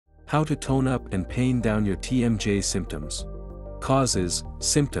How to tone up and pain down your TMJ symptoms. Causes,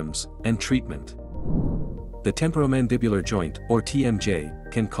 symptoms, and treatment. The temporomandibular joint, or TMJ,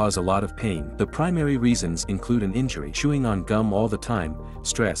 can cause a lot of pain. The primary reasons include an injury, chewing on gum all the time,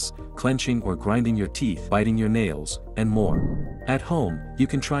 stress, clenching or grinding your teeth, biting your nails, and more. At home, you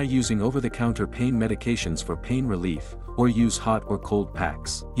can try using over-the-counter pain medications for pain relief, or use hot or cold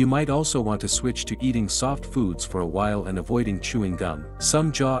packs. You might also want to switch to eating soft foods for a while and avoiding chewing gum.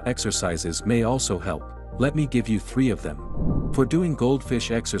 Some jaw exercises may also help. Let me give you 3 of them. For doing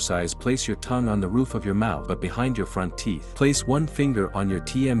goldfish exercise, place your tongue on the roof of your mouth but behind your front teeth. Place 1 finger on your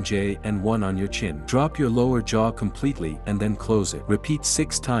TMJ and 1 on your chin. Drop your lower jaw completely and then close it. Repeat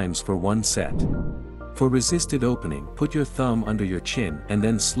 6 times for 1 set. For resisted opening, put your thumb under your chin and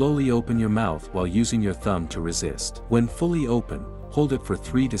then slowly open your mouth while using your thumb to resist. When fully open, hold it for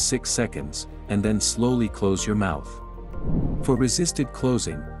 3 to 6 seconds, and then slowly close your mouth. For resisted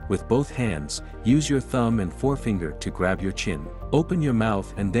closing, with both hands, use your thumb and forefinger to grab your chin. Open your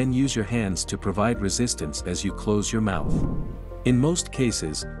mouth and then use your hands to provide resistance as you close your mouth. In most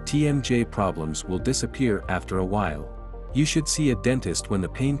cases, TMJ problems will disappear after a while. You should see a dentist when the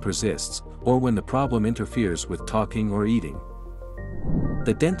pain persists, or when the problem interferes with talking or eating.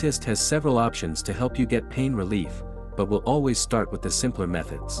 The dentist has several options to help you get pain relief, but will always start with the simpler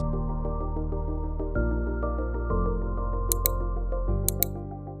methods.